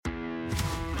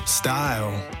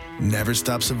Style never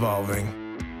stops evolving.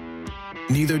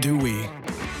 Neither do we.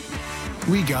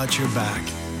 We got your back,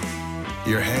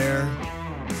 your hair,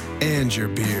 and your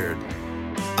beard.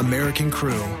 American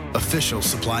Crew, official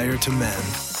supplier to men.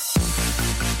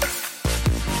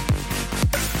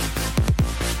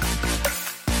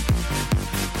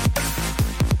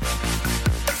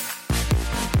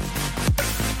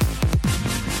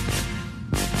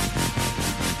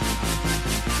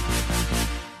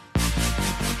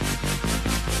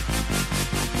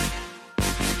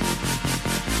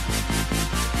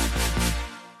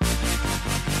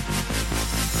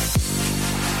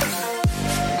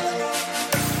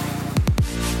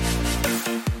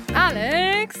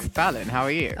 Fallon, how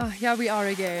are you? Oh, here we are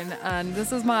again, and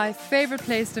this is my favorite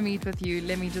place to meet with you.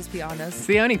 Let me just be honest. It's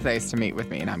the only place to meet with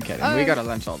me, and I'm kidding. We go to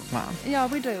lunch all the time. Yeah,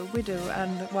 we do.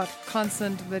 And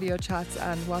constant video chats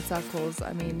and WhatsApp calls.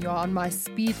 I mean, you're on my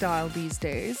speed dial these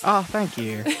days. Oh, thank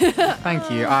you. Thank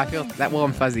you. I feel that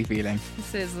warm, fuzzy feeling. He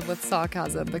says it with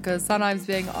sarcasm, because sometimes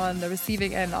being on the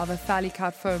receiving end of a Fally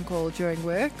Cat phone call during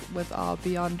work with our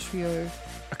Beyond Trio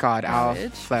God, our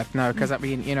marriage. flip. No, because I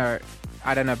mean, you know,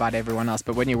 I don't know about everyone else,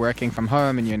 but when you're working from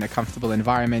home and you're in a comfortable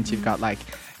environment, you've got like,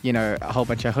 you know, a whole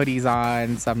bunch of hoodies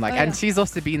on. So I'm like, and she's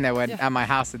also been there at my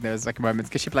house, and there was like moments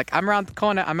because she'd be like, I'm around the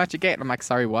corner, I'm at your gate. And I'm like,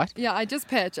 sorry, what? Yeah, I just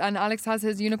pitch, and Alex has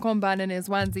his unicorn bun in his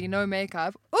onesie, no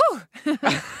makeup. Ooh!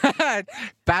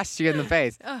 Bashed you in the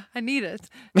face. Oh, I need it.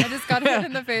 I just got hit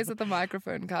in the face with the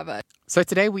microphone cover. So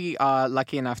today we are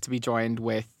lucky enough to be joined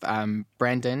with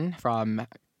Brendan from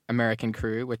American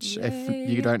Crew, which Yay. If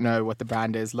you don't know what the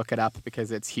brand is, look it up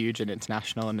because it's huge and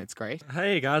international and it's great.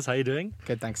 Hey guys, how you doing?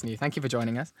 Good, thanks, and you. Thank you for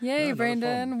joining us. Yay, No,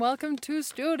 Brendan. Welcome to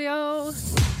studio.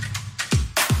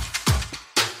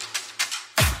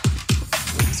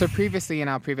 So previously in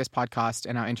our previous podcast,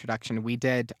 in our introduction, we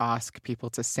did ask people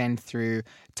to send through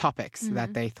topics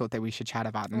that they thought that we should chat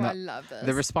about. And I love this.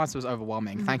 the response was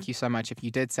overwhelming. Thank you so much. If you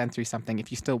did send through something,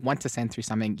 if you still want to send through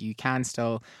something, you can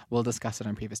still. We'll discuss it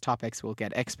on previous topics. We'll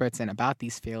get experts in about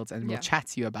these fields and we'll chat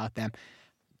to you about them.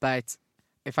 But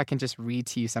if I can just read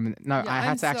to you some. No, I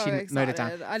had to actually note it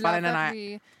down. I love that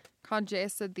we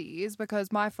congested these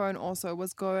because my phone also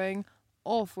was going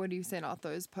off when you sent out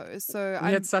those posts. So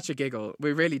we had such a giggle.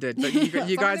 We really did. But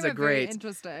you guys are great.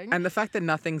 Interesting. And the fact that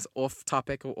nothing's off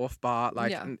topic or off bar,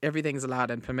 like everything's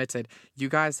allowed and permitted, you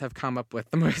guys have come up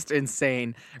with the most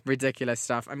insane, ridiculous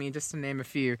stuff. I mean, just to name a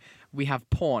few, we have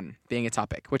porn being a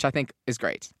topic, which I think is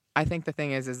great. I think the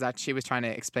thing is that she was trying to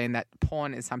explain that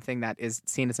porn is something that is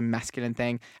seen as a masculine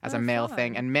thing, as a male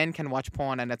thing, and men can watch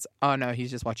porn and it's, oh no,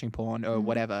 he's just watching porn or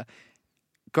whatever.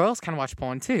 Girls can watch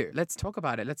porn too. Let's talk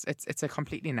about it. It's a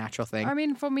completely natural thing. I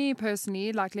mean, for me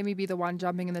personally, like, let me be the one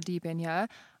jumping in the deep end here.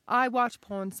 I watch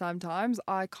porn sometimes.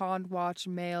 I can't watch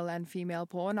male and female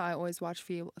porn. I always watch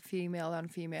female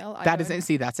and female.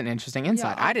 That's an interesting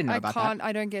insight. I didn't know about that.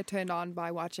 I don't get turned on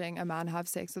by watching a man have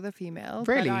sex with a female.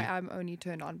 Really? But I'm only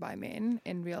turned on by men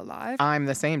in real life. I'm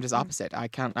the same, just opposite. I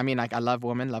can't. I mean, like, I love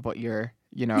women, love what you're,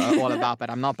 you know, all about, but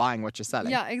I'm not buying what you're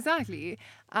selling. Yeah, exactly.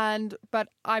 But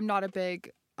I'm not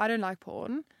I don't like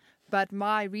porn. But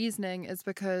my reasoning is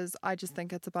because I just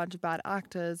think it's a bunch of bad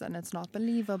actors and it's not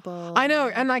believable. I know.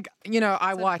 And like, you know,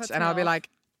 I watch and I'll be like,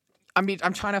 I'm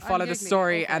trying to follow the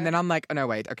story and then I'm like, oh no,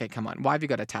 wait, okay, come on. Why have you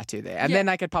got a tattoo there? And then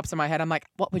like it pops in my head. I'm like,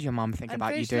 what would your mom think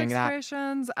about you doing that?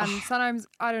 Expressions, and sometimes,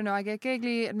 I don't know, I get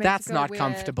giggly. It makes That's it go not weird.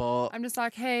 comfortable. I'm just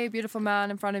like, hey, beautiful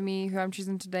man in front of me who I'm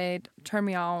choosing to date, turn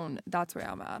me on. That's where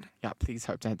I'm at. Yeah, please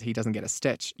hope that he doesn't get a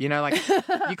stitch. You know, like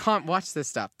you can't watch this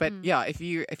stuff. But yeah, if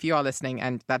you are listening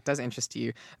and that does interest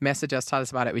you, message us, tell us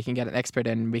about it. We can get an expert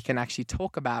in. We can actually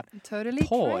talk about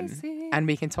porn. Crazy. And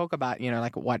we can talk about, you know,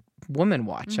 like what women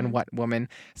watch and what women.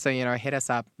 So, you know, hit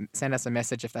us up, send us a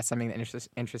message if that's something that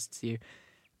interests you.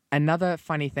 Another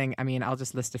funny thing, I mean, I'll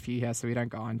just list a few here so we don't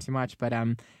go on too much, but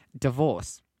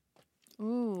divorce.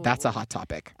 Ooh. That's a hot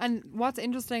topic. And what's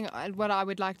interesting, what I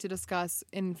would like to discuss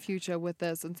in future with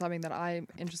this, and something that I'm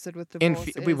interested with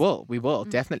divorce we will,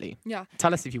 definitely. Yeah.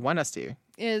 Tell us if you want us to.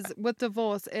 Is with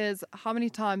divorce is how many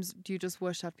times do you just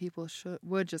wish that people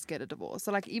would just get a divorce?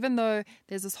 So like, even though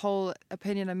there's this whole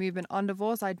opinion and movement on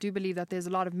divorce, I do believe that there's a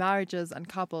lot of marriages and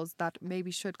couples that maybe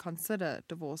should consider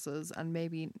divorces and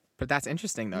maybe. But that's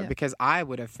interesting though, because I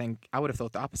would have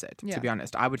thought the opposite, to be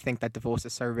honest. I would think that divorce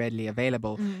is so readily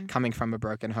available coming from a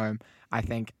broken home. I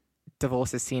think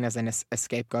divorce is seen as a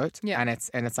scapegoat, and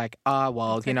it's like, oh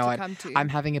well, you know what, I'm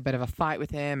having a bit of a fight with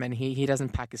him and he doesn't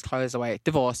pack his clothes away.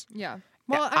 Divorce. Yeah.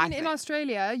 Well, I mean, in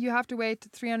Australia, you have to wait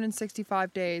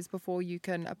 365 days before you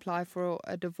can apply for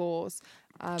a divorce.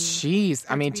 Jeez.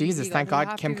 I mean, Jesus, legal. thank You God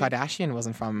have Kim to- Kardashian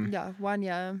wasn't from... Yeah, 1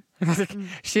 year.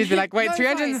 She'd be like, wait, No,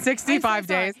 sorry. 365 I'm so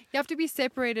sorry. days? You have to be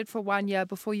separated for 1 year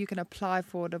before you can apply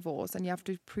for a divorce, and you have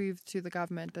to prove to the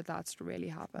government that that's really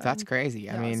happened. That's crazy.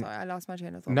 I mean... sorry, I lost my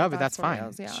train of thought. No, but that's for fine.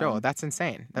 reals, yeah. Sure, that's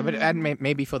insane. But and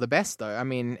maybe for the best, though. I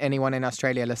mean, anyone in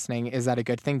Australia listening, is that a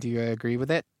good thing? Do you agree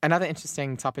with it? Another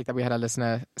interesting topic that we had a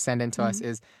listener send in to us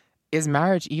is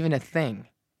marriage even a thing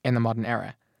in the modern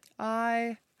era?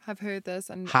 I have heard this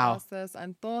and How asked this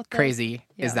and thought this. crazy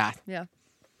is Yeah, that? Yeah.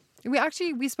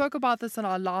 We spoke about this in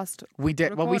our last We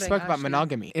did. Well, we recording, spoke about actually.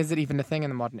 monogamy. Is it even a thing in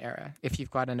the modern era? If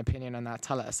you've got an opinion on that,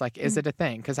 tell us. Like, is it a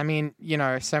thing? Because, I mean, you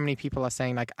know, so many people are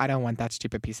saying, like, I don't want that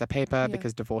stupid piece of paper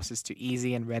because divorce is too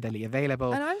easy and readily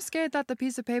available. And I'm scared that the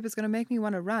piece of paper is going to make me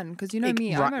want to run because you know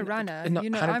me, Right. I'm a runner. No, You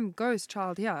know, 100 I'm ghost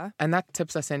child, yeah. And that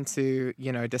tips us into,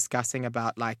 you know, discussing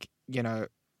about, like, you know,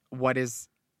 what is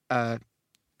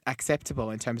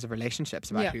acceptable in terms of relationships,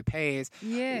 about who pays,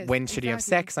 Yes. when should you have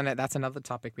exactly. sex on it. That's another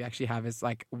topic we actually have, is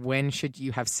like, when should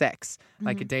you have sex,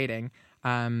 like dating.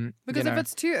 Because you know. if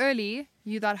it's too early,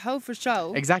 you that hoe for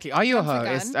show. Exactly. Are you a Jumps hoe?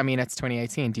 the It's, gun. I mean, it's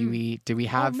 2018. Do we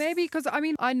have... Well, maybe because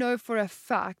I know for a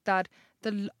fact that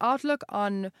the outlook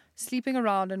on sleeping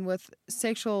around and with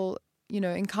sexual, you know,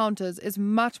 encounters is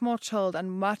much more chilled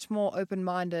and much more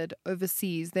open-minded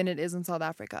overseas than it is in South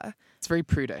Africa. It's very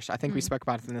prudish. I think we spoke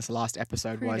about it in this last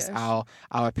episode. Was Prudish.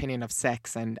 our opinion of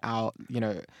sex and our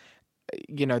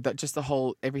just the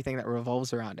whole everything that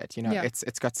revolves around it. You know, Yeah.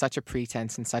 it's got such a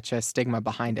pretense and such a stigma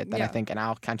behind it that I Yeah. think in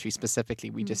our country specifically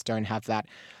we just don't have that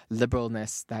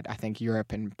liberalness that I think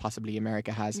Europe and possibly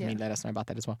America has. I Yeah. mean, let us know about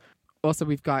that as well. Also,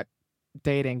 we've got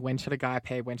dating. When should a guy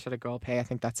pay? When should a girl pay? I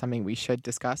think that's something we should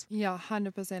discuss. Yeah,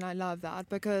 100%. I love that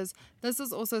because this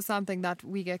is also something that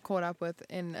we get caught up with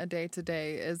in a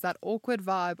day-to-day is that awkward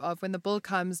vibe of when the bill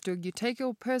comes, do you take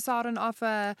your purse out and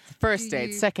offer? First Do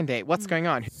date, you- second date. What's going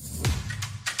on?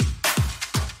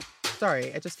 Sorry,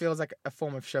 it just feels like a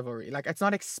form of chivalry. Like, it's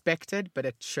not expected, but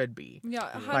it should be. Yeah,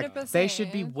 Like, 100%. they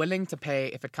should be willing to pay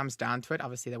if it comes down to it.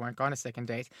 Obviously, they weren't going on a second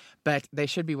date, but they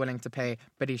should be willing to pay,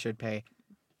 but he should pay,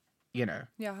 you know.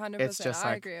 Yeah, 100%. It's just I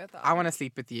like, agree with that. I want to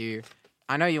sleep with you.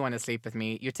 I know you want to sleep with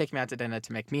me. You're taking me out to dinner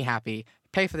to make me happy.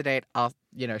 Pay for the date. I'll,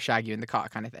 shag you in the car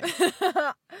kind of thing.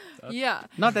 Yeah.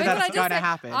 Not that But that's I just going to think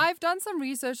happen. I've done some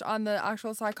research on the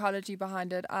actual psychology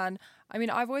behind it. And I mean,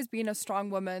 I've always been a strong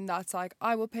woman that's like,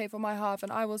 I will pay for my half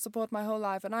and I will support my whole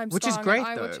life. And I'm Which strong is great, and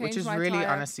I will though. change Which is my really, tire.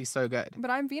 honestly, so good. But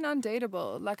I'm being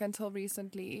undateable, like, until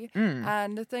recently. Mm.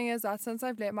 And the thing is that since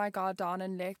I've let my guard down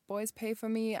and let boys pay for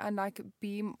me and, like,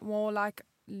 be more, like,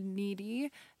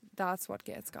 needy, that's what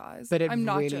gets guys. But it I'm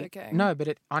not really, joking. No, but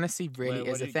it honestly really What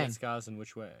is do a you thing. get scars in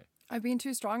which way? I've been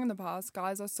too strong in the past.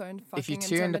 Guys are so If you're fucking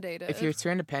too intimidated. if you're too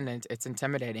independent, it's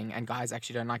intimidating, and guys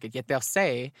actually don't like it. Yet they'll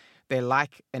say they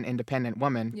like an independent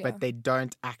woman, Yeah. but they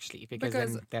don't actually because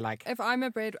Because then they're like, If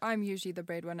I'm usually the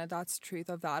breadwinner. That's the truth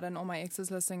of that. And all my exes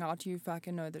listening out, you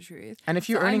fucking know the truth. and if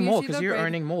you're So I'm earning more usually because the you're bread-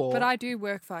 earning more, But I do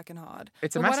work fucking hard.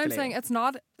 It's But what I'm emasculating. saying, it's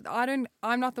not.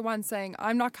 I'm not the one saying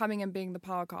I'm not coming and being the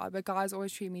power card. But guys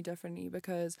always treat me differently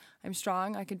because I'm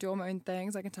strong. I can do all my own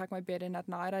things. I can tuck my bed in at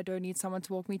night. I don't need someone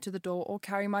to walk me to the door or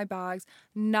carry my bags.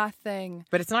 Nothing.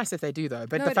 but it's nice if they do though.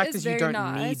 But No, the it fact is is you very don't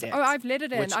nice. need it. Oh, I've let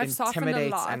it in. which I've softened a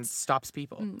intimidates lot. and stops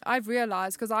people. I've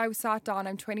realized because I sat down,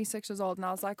 I'm 26 years old, and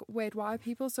I was like, wait, why are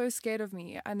people so scared of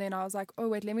me? And then I was like, oh,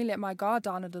 wait, let me let my guard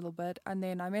down a little bit. And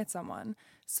then I met someone.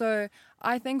 So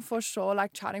I think for sure,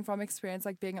 like chatting from experience,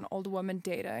 like being an older woman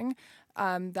dating,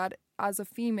 that as a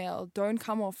female, don't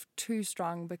come off too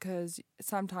strong because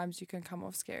sometimes you can come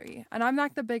off scary. And I'm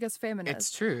like the biggest feminist.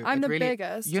 It's true. I'm It the really-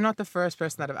 biggest. You're not the first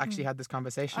person that I've actually had this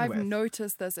conversation I've with.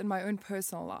 noticed this in my own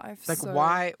personal life. Like, so,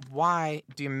 why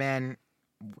do men?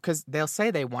 Because they'll say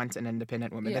they want an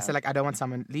independent woman. Yeah. They say like, I don't want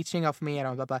someone leeching off me and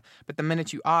blah, blah, blah. But the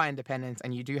minute you are independent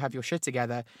and you do have your shit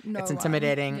together, No it's one.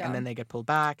 intimidating, Yeah. and then they get pulled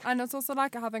back. And it's also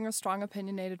like having a strong,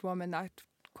 opinionated woman that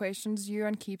questions you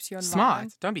and keeps you in Smart.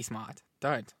 line. Don't be smart.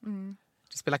 Don't.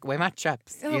 Just be like, where my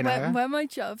chips? Oh, You know. where my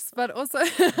chuffs, but also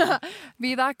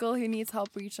be that girl who needs help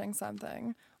reaching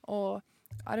something, or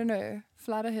I don't know,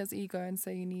 flatter his ego and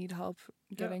say you need help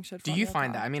getting shit. Do from you your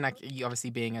find car. that? I mean, like, you obviously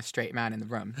being a straight man in the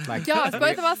room, like, Yeah,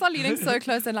 both of us are leaning so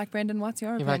close and like, Brendan, what's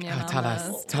your you're like, opinion oh, on tell this?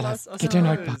 us, tell us, I get your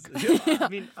suppose- notebook. I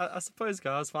mean, I suppose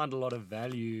guys find a lot of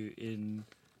value in,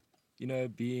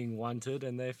 being wanted,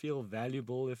 and they feel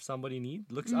valuable if somebody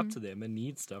looks up to them and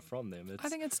needs stuff from them. It's, I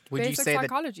think it's Would you basic say that-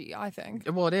 psychology. I think.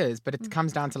 Well, it is, but it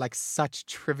comes down to like such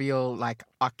trivial, like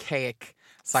archaic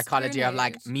psychology of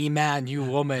like Stone me man, you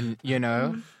woman, you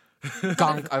know.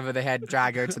 gonk over the head,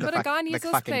 drag her to the, But a guy needs the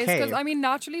his fucking place cave. because I mean,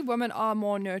 naturally, women are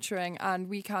more nurturing, and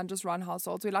we can just run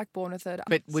households. We're like born with it.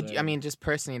 But I mean, just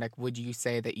personally, like, would you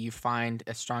say that you find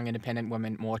a strong, independent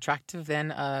woman more attractive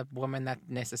than a woman that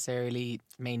necessarily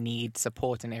may need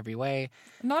support in every way?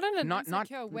 Not in an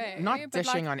insecure way. Not but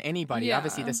dishing like, on anybody. yeah.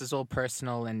 Obviously, this is all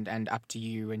personal and up to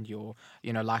you and your,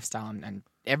 lifestyle and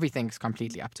everything's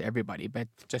completely up to everybody. But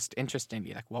just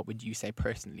interestingly, like, what would you say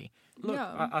personally? Look,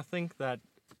 Yeah. I think that's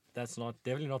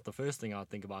definitely not the first thing I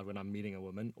think about when I'm meeting a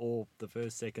woman, or the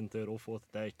first, second, third, or fourth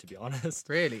date, to be honest.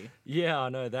 Really? Yeah, I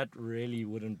know that really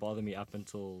wouldn't bother me up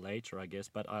until later, I guess.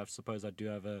 But I suppose I do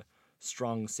have a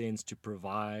strong sense to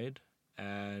provide,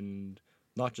 and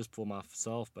not just for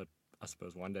myself, but I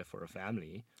suppose one day for a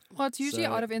family. Well, it's usually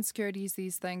So- out of insecurities,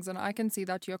 these things, and I can see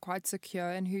that you're quite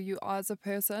secure in who you are as a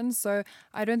person. So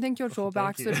I don't think your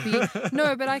drawbacks you. would be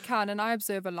no, but I can, and I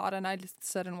observe a lot, and I just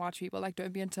sit and watch people. Like,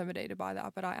 don't be intimidated by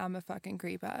that. But I am a fucking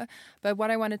creeper. But what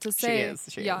I wanted to say,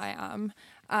 She yeah, is. I am.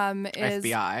 Is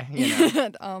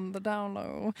FBI, on the down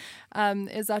low,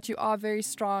 is that you are very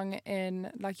strong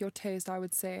in like your taste, I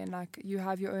would say, and like you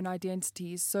have your own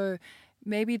identities. So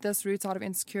maybe this roots out of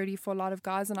insecurity for a lot of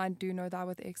guys, and I do know that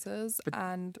with exes.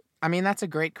 And I mean, that's a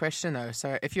great question, though.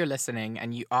 So if you're listening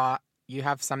and you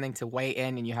have something to weigh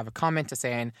in and you have a comment to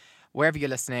say in, wherever you're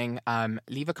listening,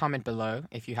 leave a comment below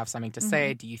if you have something to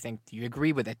say. Do you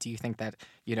agree with it? Do you think that,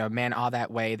 men are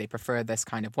that way? They prefer this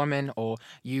kind of woman? Or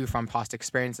you from past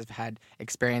experiences have had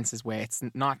experiences where it's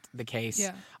not the case?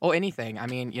 Yeah. Or anything. I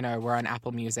mean, we're on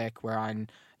Apple Music, we're on,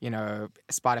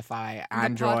 Spotify,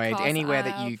 Android, podcast anywhere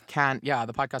that you app. can. Yeah,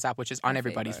 the podcast app, which is on My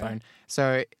everybody's favorite. phone.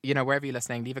 So, wherever you're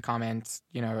listening, leave a comment,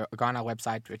 go on our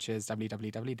website, which is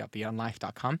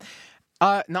www.beyondlife.com.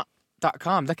 Not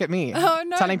 .com. Look at me. Oh,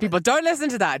 no. Telling people, don't listen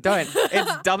to that. Don't.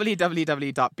 It's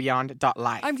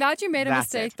www.beyond.life. I'm glad you made a That's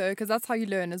mistake it. though, because that's how you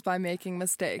learn is by making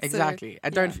mistakes. So, Exactly.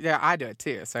 And don't, I do it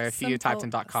too. So if you typed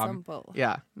in Simple, .com, simple.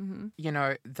 yeah.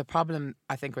 The problem,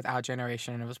 I think, with our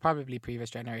generation, and it was probably previous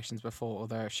generations before,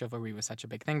 although chivalry was such a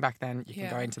big thing back then, you can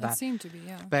go into It that. seemed to be,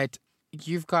 yeah. But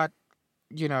you've got,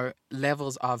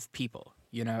 levels of people,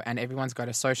 and everyone's got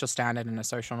a social standard and a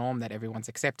social norm that everyone's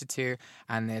accepted to.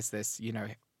 And there's this,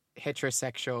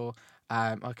 heterosexual,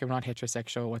 okay, not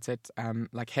heterosexual, what's it?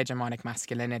 Like hegemonic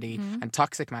masculinity and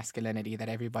toxic masculinity that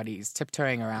everybody's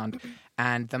tiptoeing around.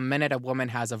 And the minute a woman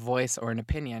has a voice or an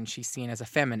opinion, she's seen as a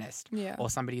feminist Yeah. or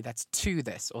somebody that's too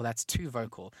this or that's too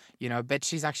vocal, but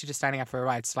she's actually just standing up for her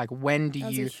rights. Like, when do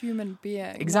As you... a human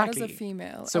being, Exactly. not as a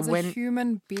female. So as when- a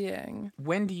human being.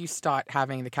 when do you start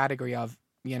having the category of,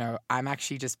 I'm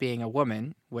actually just being a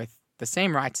woman with the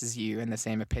same rights as you and the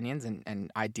same opinions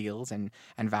and ideals and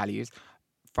values,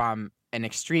 from an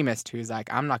extremist who's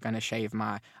like, I'm not going to shave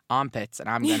my armpits and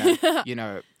I'm going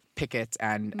to, picket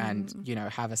and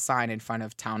have a sign in front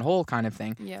of town hall kind of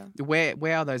thing. Yeah.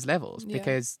 Where are those levels? Yeah.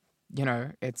 Because,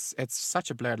 it's such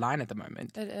a blurred line at the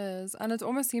moment. It is. And it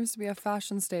almost seems to be a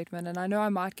fashion statement. And I know I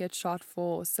might get shot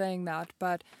for saying that,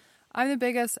 but I'm the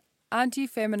biggest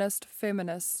anti-feminist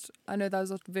feminist. I know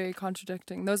those are very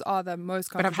contradicting. Those are the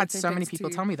most But I've contradicting had so many things people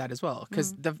too. tell me that as well,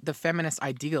 because the feminist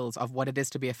ideals of what it is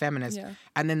to be a feminist, Yeah.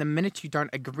 and then the minute you don't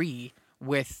agree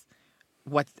with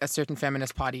what a certain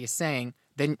feminist party is saying,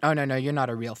 then, oh, no, you're not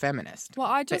a real feminist. Well,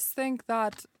 I just think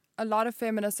that a lot of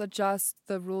feminists adjust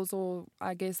the rules, or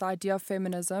I guess the idea of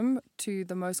feminism, to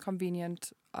the most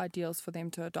convenient ideals for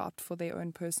them to adopt for their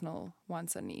own personal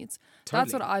wants and needs.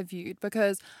 That's what Totally. I viewed,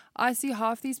 because I see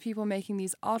half these people making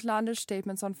these outlandish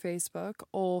statements on Facebook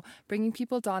or bringing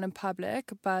people down in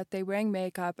public, but they're wearing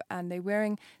makeup and they're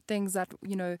wearing things that,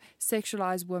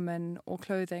 sexualize women, or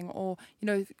clothing, or,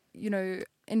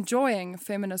 enjoying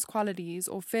feminist qualities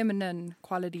or feminine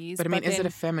qualities. But I mean, is it then a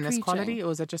feminist preaching. quality,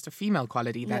 or is it just a female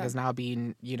quality that Yeah. has now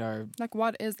been, Like,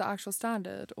 what is the actual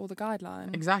standard or the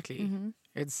guideline? exactly?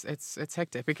 It's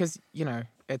hectic because,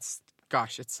 it's,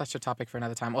 gosh, it's such a topic for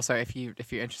another time. Also, if you're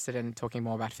interested in talking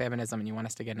more about feminism and you want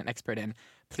us to get an expert in,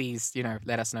 please,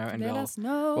 let us know, and Let us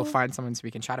know. we'll find someone so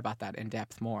we can chat about that in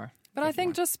depth more. But I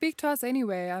think just speak to us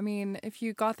anyway. I mean, if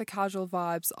you got the casual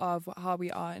vibes of how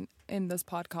we are in this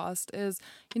podcast, is,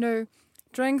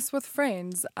 drinks with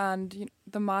friends and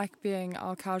the mic being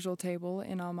our casual table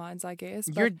in our minds, I guess.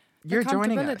 But You're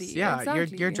joining us. accountability, Yeah,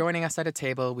 exactly. you're joining us at a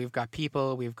table. We've got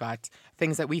people, we've got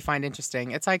things that we find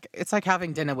interesting. It's like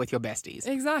having dinner with your besties.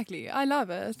 Exactly. I love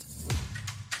it.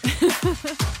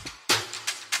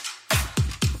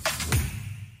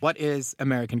 What is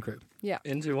American Crew? Yeah.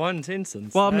 Into one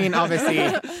sentence. Well, I mean, obviously,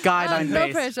 guideline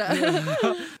No based.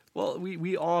 pressure. Well,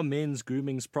 we are men's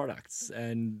grooming's products,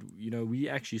 and we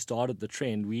actually started the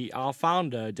trend. Our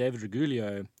founder, David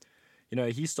Regulio,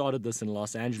 he started this in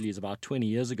Los Angeles about 20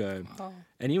 years ago. Oh.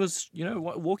 And he was,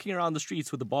 walking around the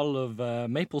streets with a bottle of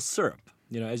maple syrup.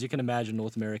 As you can imagine,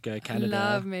 North America, Canada.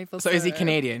 Love maple So syrup. is he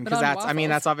Canadian? But Because on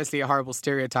that's obviously a horrible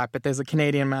stereotype, but there's a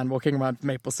Canadian man walking around with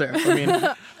maple syrup. I mean,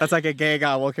 that's like a gay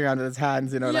guy walking around with his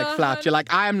hands, like Yeah. flat. You're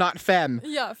like, I am not femme.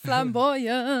 Yeah,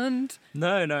 flamboyant.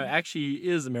 No, actually he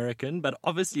is American. But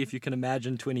obviously, if you can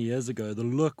imagine 20 years ago, the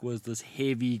look was this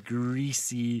heavy,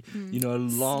 greasy,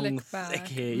 long, Slick back. thick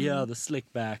hair. Yeah, the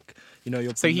slick back.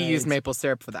 Your So he used pomades. maple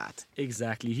syrup for that.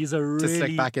 Exactly. He's a slick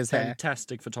really back his hair.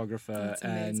 fantastic photographer. That's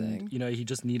amazing. And, he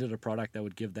just needed a product that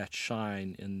would give that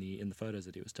shine in the photos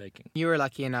that he was taking. You were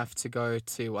lucky enough to go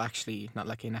to, well, actually, not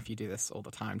lucky enough, you do this all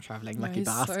the time, traveling. No, Lucky he's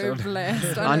bastard. so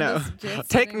blessed. I know. This jet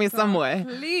Take setting me time. somewhere.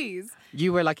 Please.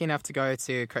 You were lucky enough to go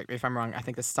to, correct me if I'm wrong, I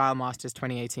think the Style Masters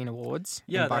 2018 Awards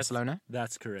in Barcelona.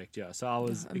 That's correct, yeah. So I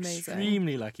was Amazing.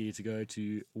 extremely lucky to go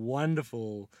to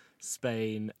wonderful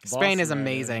Spain. Spain is Barcelona.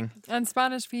 amazing. And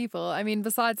Spanish people, I mean,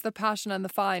 besides the passion and the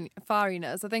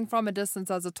fieriness, I think from a distance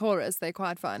as a tourist, they're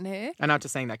quite fun here. I'm not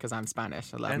just saying that because I'm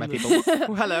Spanish. I love And my the- people.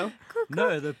 Oh, hello.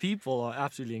 No, the people are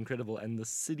absolutely incredible, and the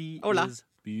city Hola. is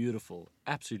beautiful.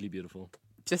 Absolutely beautiful.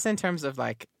 Just in terms of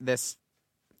like this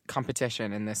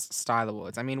competition and this style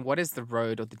awards, I mean, what is the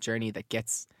road or the journey that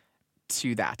gets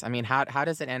to that? I mean, how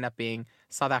does it end up being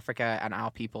South Africa and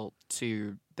our people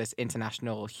to this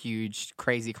international, huge,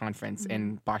 crazy conference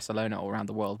in Barcelona or around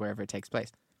the world, wherever it takes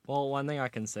place? Well, one thing I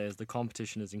can say is the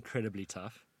competition is incredibly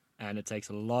tough, and it takes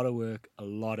a lot of work, a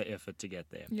lot of effort to get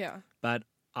there. Yeah. But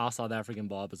our South African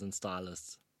barbers and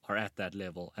stylists are at that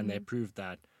level, and they proved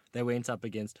that. They went up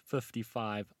against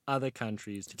 55 other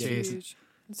countries to get Jeez. into Huge.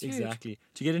 It's huge. exactly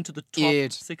to get into the top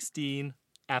Huge. 16.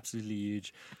 Absolutely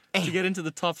huge. To get into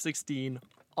the top 16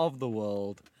 of the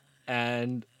world,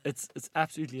 and it's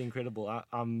absolutely incredible.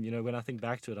 When I think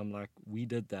back to it, I'm like, we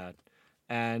did that,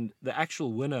 and the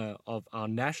actual winner of our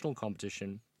national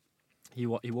competition, he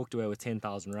walked away with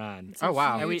 10,000 rand. It's a Oh,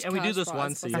 wow. And we huge do cash this prize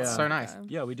once for a South year. That's so nice. Africa.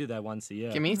 Yeah, we do that once a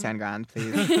year. Give me 10 grand,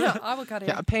 please. Yeah, I will cut it.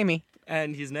 Yeah, pay me.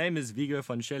 And his name is Vigo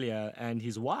Fonchelia, and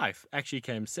his wife actually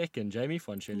came second, Jamie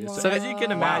Fonchelia. Wow. So as you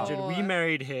can imagine, Wow. We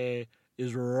Married Hair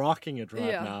is rocking it right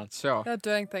Yeah. now. Sure. They're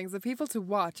doing things. The people to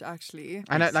watch, actually.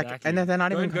 I know, Exactly. like, and they're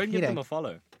not go even and give competing. them a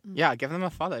follow. Yeah, give them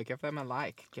a follow, give them a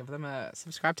like, give them a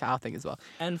subscribe to our thing as well.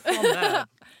 And from that,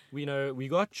 we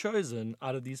got chosen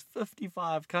out of these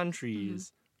 55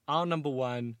 countries. Our number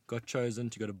one got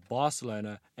chosen to go to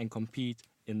Barcelona and compete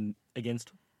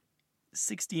against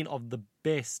 16 of the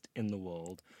best in the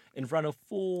world in front of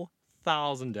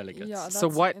 4,000 delegates. Yeah, that's So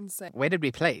what? insane. Where did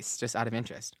we place? Just out of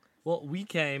interest. Well, we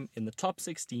came in the top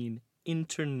 16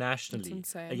 internationally That's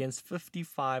insane. against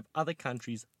 55 other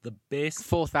countries, the best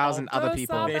 4,000 of other Go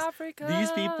people. South best. Africa.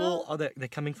 These people they're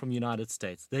coming from United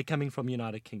States. They're coming from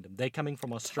United Kingdom. They're coming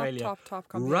from Australia. top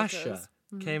Russia competitors.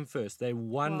 came first. They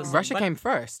won the Wow. Russia came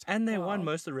first. and they won Wow.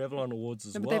 most of the Revlon awards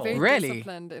as No, but well. they're very Really?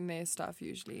 disciplined in their stuff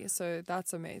usually, so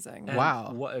that's amazing. And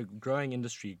Wow. What a growing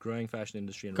industry, growing fashion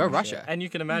industry in Go Russia. And you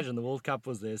can imagine the World Cup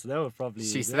was there, so they were probably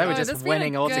Jeez, so they were Oh, just this been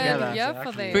winning a good altogether. year for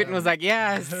Exactly. them. Putin was like,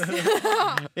 yes.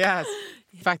 Yes.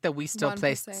 The fact that we still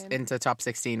placed 1%. into top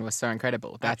 16 was so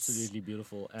incredible. That's absolutely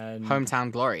beautiful. And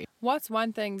hometown glory. What's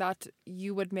one thing that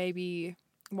you would maybe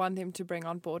want them to bring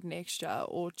on board next year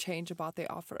or change about their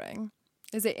offering?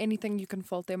 Is there anything you can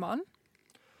fault them on?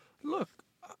 look,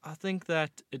 I think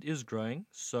that it is growing.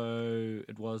 So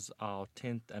it was our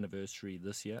 10th anniversary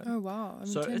this year. Oh wow! I mean,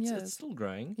 so 10 it's years. still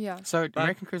growing. Yeah. So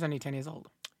American Crew's only 10 years old.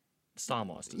 Star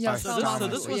Masters. Yeah, so, Star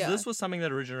this, Masters, yeah. this was something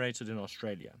that originated in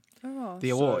Australia. Oh wow. The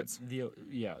So awards.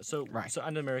 So Right. so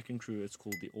under American Crew, it's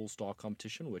called the All Star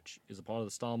Competition, which is a part of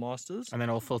the Star Masters. And then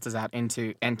all filters out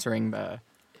into entering the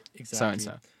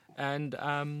so-and-so. And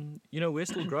we're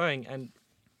still growing, and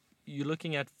you're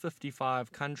looking at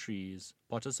 55 countries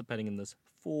participating in this,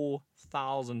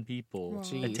 4,000 people Wow.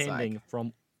 Jeez, attending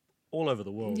from all over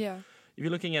the world. Yeah. If you're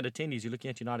looking at attendees, you're looking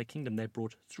at United Kingdom. They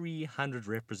brought 300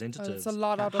 Oh, representatives. it's a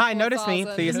lot out of Hi, notice me,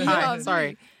 4,000. please. Yeah, Hi, me.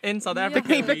 sorry. In South Yeah. Africa,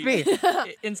 Pick me.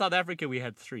 in South Africa, we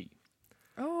had 3.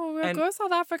 Oh, we'll And- go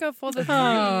South Africa for the 3.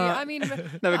 I mean, No,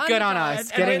 but good on us.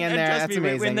 underdogs. Getting in there, trust that's me, when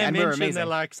amazing. they And we're mention amazing. they're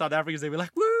like South Africans, they were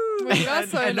like, woo! Well, you are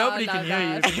so and nobody loud can like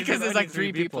hear you that. Because there's only like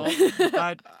 3 people.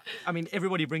 But I mean,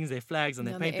 everybody brings their flags and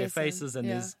they Yeah, paint the their essence, faces, and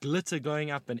yeah. there's glitter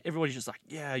going up, and everybody's just like,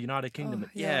 yeah, United Kingdom, Oh,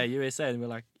 yeah, yeah. USA, and we're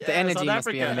like, yeah, The energy South must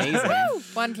be Africa. amazing.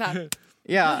 One clap.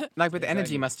 Yeah, like, but the energy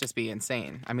Exactly. must just be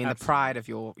insane. I mean, the pride of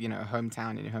your,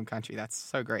 hometown and your home country, that's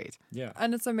so great. Yeah.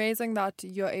 And it's amazing that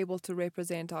you're able to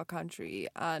represent our country.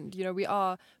 And, we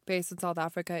are based in South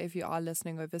Africa if you are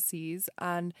listening overseas.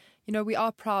 And, we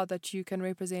are proud that you can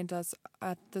represent us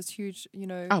at this huge,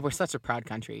 Oh, we're such a proud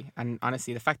country. And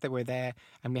honestly, the fact that we're there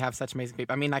and we have such amazing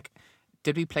people. I mean, like,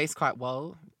 did we place quite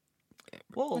well?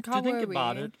 Well, Like, to how think were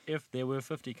about we? it, if there were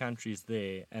 50 countries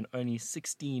there and only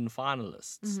 16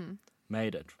 finalists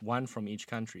made it, one from each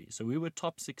country. So we were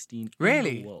top 16 in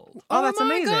Really? the world. Oh, that's my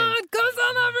amazing. God, go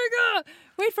South Africa!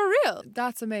 Wait, for real?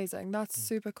 That's amazing. That's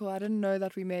super cool. I didn't know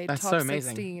that we made That's top so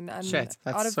amazing. 16. And Shit,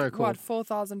 that's out of, so cool.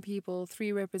 4,000 people,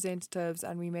 3 representatives,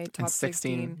 and we made top And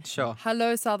 16, sure.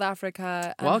 Hello, South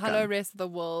Africa. And Welcome. hello, rest of the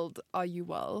world. Are you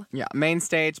well? Yeah, main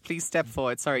stage, please step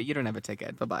forward. Sorry, you don't have a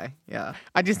ticket. Bye-bye. Yeah.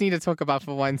 I just need to talk about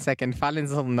for 1 second Fallon's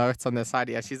little notes on the side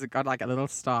here. She's got like a little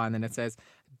star and then it says,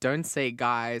 don't say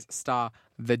guys, star,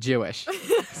 the Jewish.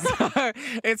 So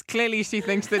it's clearly she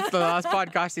thinks that's the last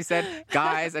podcast she said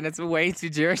guys and it's way too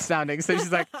Jewish sounding. So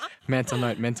she's like, mental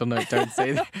note, don't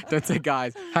say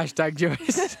guys, hashtag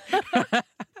Jewish.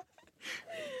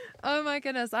 Oh my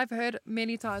goodness, I've heard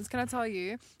many times. Can I tell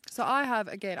you? So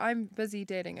I'm busy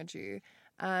dating a Jew.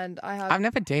 And I've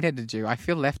never dated a Jew. I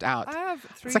feel left out. I have 3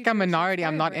 It's like a Jewish minority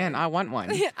I'm not in. friends. I want one.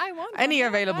 I want Any one.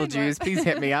 available I Jews, want. please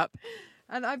hit me up.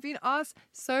 And I've been asked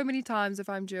so many times if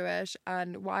I'm Jewish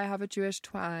and why I have a Jewish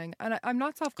twang. And I'm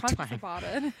not self-conscious Twang. about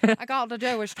it. I got the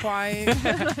Jewish twang.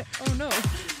 Oh, no.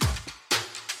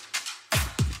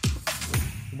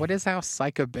 What is our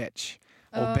psycho bitch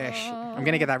or bish? I'm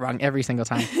going to get that wrong every single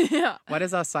time. Yeah. What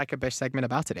is our psycho bish segment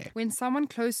about today? When someone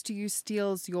close to you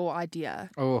steals your idea.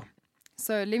 Oh,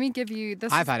 So let me give you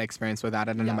this. I've had experience with that.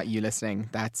 I don't know Yeah. about you listening.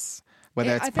 That's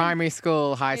whether I it's think primary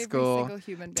school, high every school, single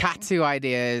human being. tattoo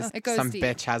ideas. It goes Some deep.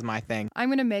 bitch has my thing. I'm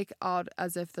going to make out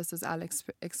as if this is Alex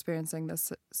experiencing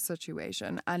this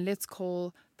situation. And let's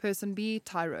call person B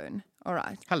Tyrone. All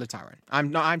right. Hello, Tyrone.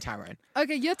 I'm Tyrone.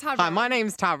 Okay, you're Tyrone. Hi, my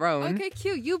name's Tyrone. Okay,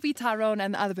 cute. You be Tyrone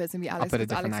and the other person be Alex. put a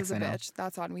because different Alex is a accent on. bitch.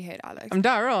 That's why we hate Alex. I'm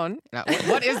Tyrone. Now,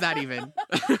 what is that even?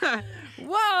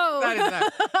 Whoa! That is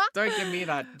that. Don't give me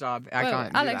that job. I Whoa,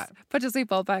 can't do Alex, that. put your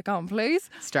seatbelt back on,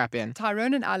 please. Strap in.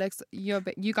 Tyrone and Alex, you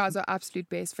guys are absolute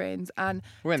best friends, and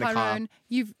We're in the car. Tyrone,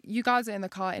 you guys are in the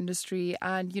car industry,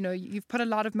 and you've put a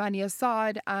lot of money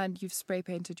aside, and you've spray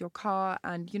painted your car,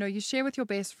 and you share with your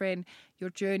best friend your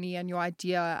journey and your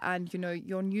idea, and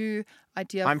your new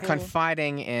idea. I'm for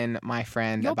confiding in my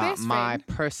friend Your about best my friend.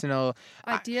 personal.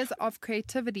 ideas of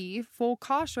creativity for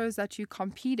car shows that you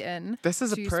compete in. This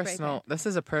is a to spray personal. paint. This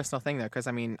is a personal thing though, because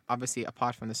I mean, obviously,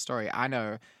 apart from the story, I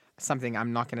know something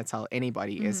I'm not going to tell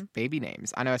anybody Mm-hmm. is baby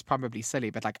names. I know it's probably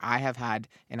silly, but like I have had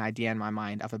an idea in my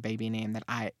mind of a baby name that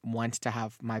I want to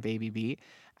have my baby be.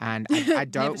 And I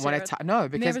don't Never want share to no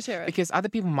Never share it. because other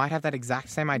people might have that exact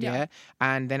same idea, Yeah.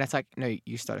 and then it's like no,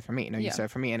 you stole it from me, no, you Yeah. stole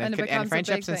it from me, and, And it it could becomes end a big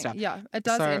friendships and thing. stuff. Yeah, it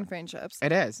does So- end friendships.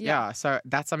 It is, Yeah. yeah. So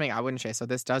that's something I wouldn't share. So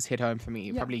this does hit home for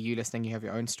me. Yeah. Probably you listening, you have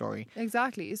your own story.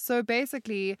 Exactly. So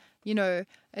basically,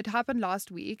 it happened last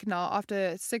week. Now,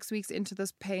 after 6 weeks into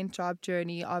this paint job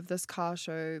journey of this car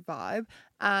show vibe,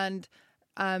 and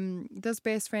this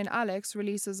best friend Alex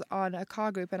releases on a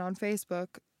car group and on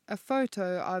Facebook a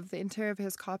photo of the interior of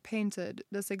his car painted,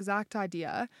 this exact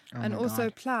idea, and my also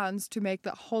God. plans to make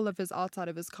the whole of his outside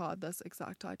of his car this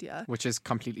exact idea. Which is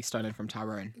completely stolen from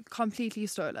Tyrone. Completely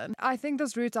stolen. I think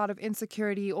this roots out of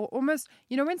insecurity, or almost,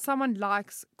 when someone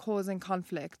likes causing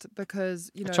conflict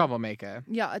because, A troublemaker.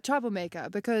 yeah, a troublemaker,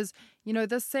 because,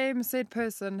 this same said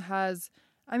person has,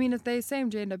 if they're same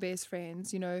gender based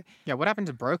friends, Yeah, what happened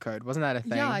to bro code? Wasn't that a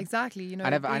thing? yeah, exactly. I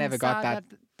never being got sad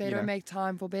that, they you don't know. make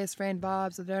time for best friend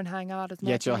vibes, or they don't hang out as much.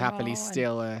 Yet you'll anymore, happily and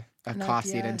steal a an car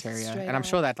seat idea interior. straight And I'm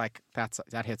sure up. that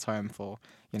that hits home for,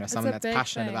 someone a that's big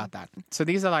passionate thing. about that. So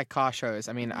these are like car shows.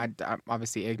 I mean, I'm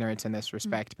obviously ignorant in this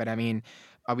respect, but I mean,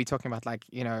 are we talking about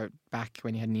back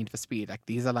when you had Need for Speed? Like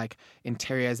these are like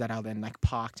interiors that are then like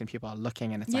parked and people are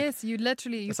looking and it's like, Yes, you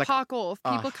it's like- park off.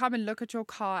 People Ugh. come and look at your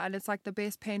car, and it's like the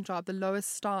best paint job, the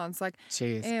lowest stance, like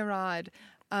jeez. air ride,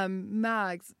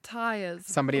 mags, tires.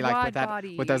 Somebody like with wide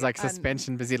that, with those like body, and-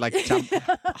 suspension busy like jump,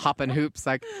 hopping hoops,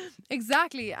 like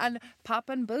Exactly, and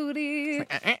popping booty.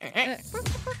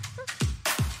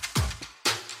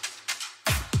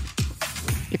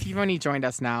 If you've only joined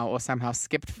us now or somehow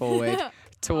skipped forward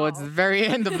towards the very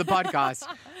end of the podcast,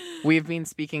 we've been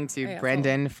speaking to Yeah,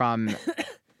 Brendan from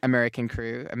American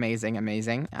Crew. Amazing.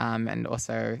 And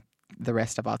also the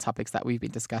rest of our topics that we've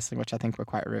been discussing, which I think were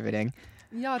quite riveting.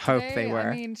 Yeah, Hope today, they were.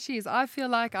 I mean, I feel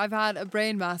like I've had a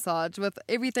brain massage with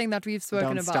everything that we've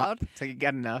spoken Don't about. stop till you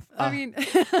get enough. I mean,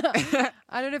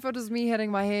 I don't know if it was me hitting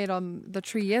my head on the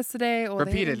tree yesterday or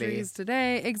Repeatedly. the injuries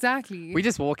today. Exactly. We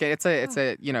just walk it. It's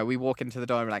a we walk into the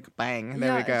door and we're like, bang,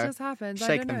 there we go. It just happens. I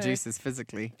Shake don't them know. juices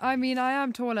physically. I mean, I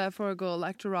am taller for a girl,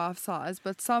 like giraffe size,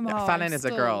 but somehow Fallon I'm is a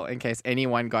still- girl, in case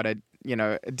anyone got a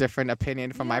different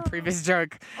opinion from my Yeah. previous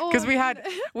joke. Oh, Because we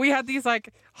had these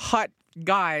like hot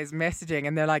guys messaging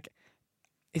and they're like,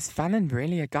 is Fallon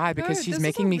really a guy? Because this she's is a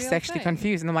making me real sexually thing.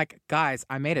 confused. And I'm like, guys,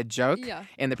 I made a joke Yeah.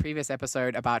 in the previous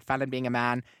episode about Fallon being a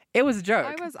man. It was a joke.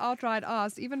 I was outright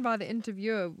asked, even by the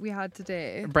interviewer we had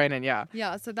today. Brandon, yeah.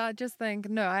 Yeah, so that just think,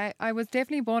 no, I was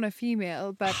definitely born a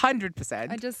female, but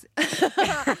 100%. I just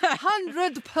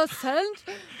 100%.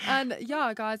 And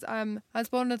yeah, guys, I was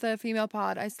born with a female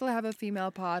part. I still have a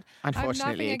female part.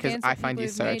 Unfortunately, because I find you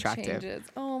so attractive. Changes.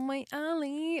 Oh my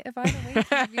Ali, if I had a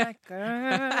wait, I'd be like,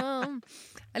 girl.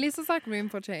 At least it's like room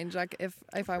for change. Like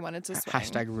if I wanted to swing.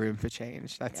 Hashtag room for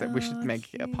change. That's it. We should make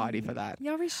a party for that.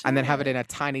 Yeah, we should. And then have it in a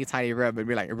tiny room and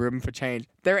be like, room for change.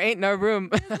 There ain't no room.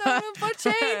 There's no room for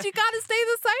change. You gotta stay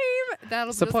the same.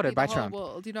 That'll Supported just be by the whole Trump.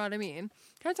 world. You know what I mean?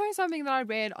 Can I tell you something that I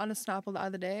read on a Snapple the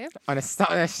other day? on a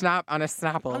Snapple. On a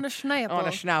Snapple. Snapple. On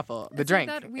a Snapple. The It said drink.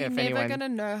 that we're if never anyone. gonna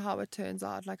know how it turns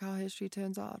out, like how history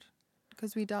turns out,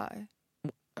 because we die.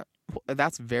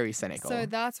 That's very cynical. So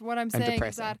that's what I'm And saying. Is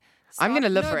depressing. that I'm gonna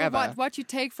live no, but forever. What you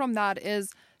take from that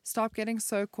is stop getting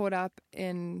so caught up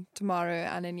in tomorrow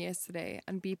and in yesterday,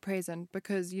 and be present,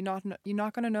 because you're not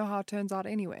going to know how it turns out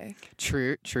anyway.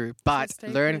 True. But stay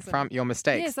learn present. from your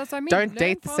mistakes. Yes, that's what I mean. Don't Learn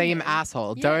date the from same them.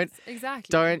 asshole. Yes,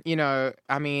 exactly. Don't,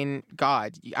 I mean,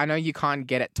 God, I know you can't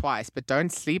get it twice, but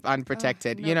don't sleep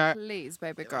unprotected. No, please,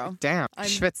 baby girl. Damn, I'm-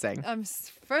 schwitzing. I'm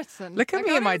spritzing. Look at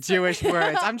me and my Jewish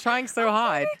words. I'm trying so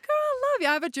hard. Girl, I love you.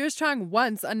 I have a Jewish tongue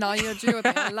once, and now you're a Jew with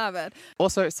me. I love it.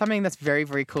 Also, something that's very,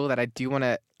 very cool that I do want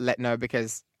to let know,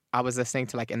 because I was listening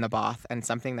to like in the bath, and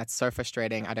something that's so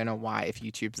frustrating. I don't know why. If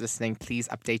YouTube's listening, please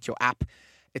update your app.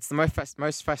 It's the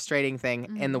most frustrating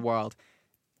thing in the world.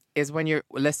 Is when you're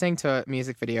listening to a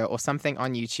music video or something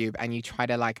on YouTube and you try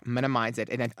to like minimize it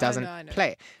and it doesn't I know.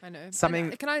 play. I know.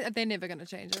 Something- They're never going to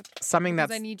change it. Something Because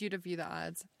that's I need you to view the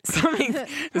ads.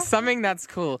 something that's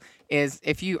cool is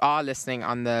if you are listening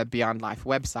on the Beyond Life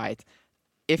website,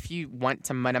 if you want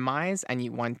to minimize and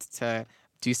you want to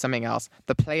do something else,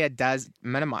 the player does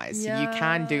minimize. So you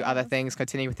can do other Yes. things,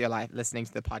 continue with your life, listening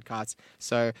to the podcast.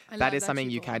 So I that love is something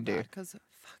you can do. Because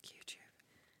fuck YouTube.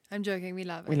 I'm joking. We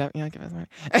love it. We love, give us money.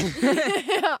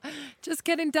 Just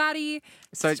kidding, Daddy.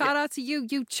 So Shout out to you,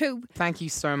 YouTube. thank you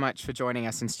so much for joining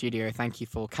us in studio. Thank you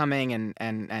for coming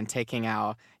and taking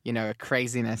our,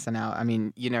 craziness and our,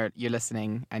 you're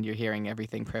listening and you're hearing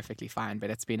everything perfectly fine, but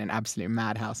it's been an absolute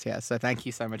madhouse here. So thank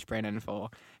you so much, Brennan, for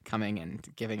coming and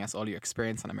giving us all your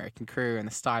experience on American Crew and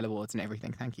the Style Awards and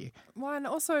everything. Thank you. Well, and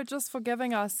also just for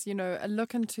giving us, a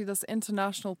look into this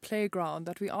international playground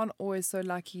that we aren't always so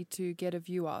lucky to get a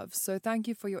view of. So thank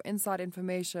you for your inside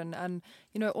information and,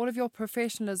 all of your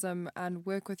professionalism and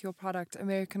work with your product,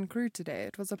 American Crew, today.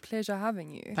 It was a pleasure having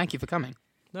you. Thank you for coming.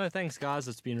 No, thanks, guys.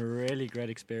 It's been a really great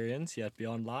experience here at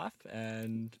Beyond Life.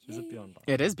 And is it Beyond Life?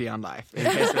 It is Beyond Life. In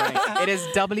case you're wondering. It is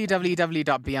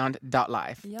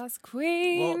www.beyond.life. Yes,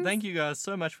 queen. Well, thank you guys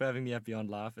so much for having me at Beyond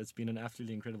Life. It's been an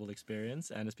absolutely incredible experience,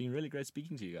 and it's been really great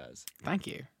speaking to you guys. Thank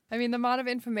you. I mean, the amount of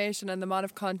information and the amount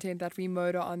of content that we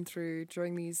motor on through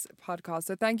during these podcasts.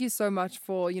 So thank you so much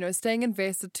for, staying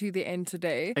invested to the end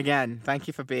today. Again, thank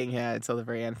you for being here until the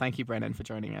very end. Thank you, Brennan, for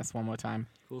joining us one more time.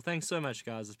 Well, thanks so much,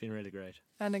 guys. It's been really great.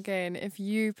 And again, if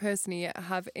you personally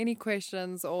have any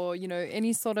questions or,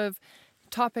 any sort of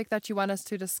topic that you want us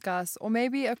to discuss, or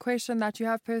maybe a question that you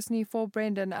have personally for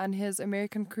Brendan and his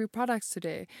American Crew products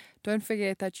today, don't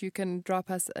forget that you can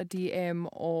drop us a DM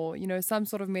or, some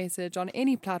sort of message on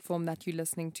any platform that you're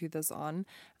listening to this on,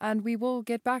 and we will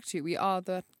get back to you. We are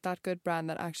that good brand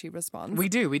that actually responds. We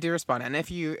do respond. And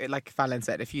if you, like Fallon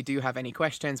said, if you do have any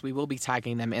questions, we will be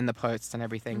tagging them in the posts and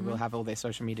everything. We'll have all their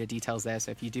social media details there.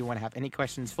 So if you do want to have any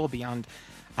questions for Beyond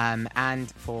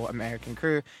and for American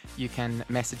Crew, you can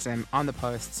message them on the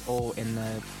posts or in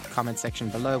the comment section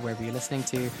below, wherever you're listening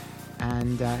to.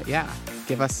 And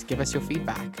give us your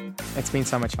feedback. It's been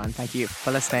so much fun. Thank you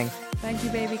for listening. Thank you,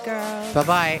 baby girl.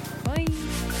 Bye-bye. Bye.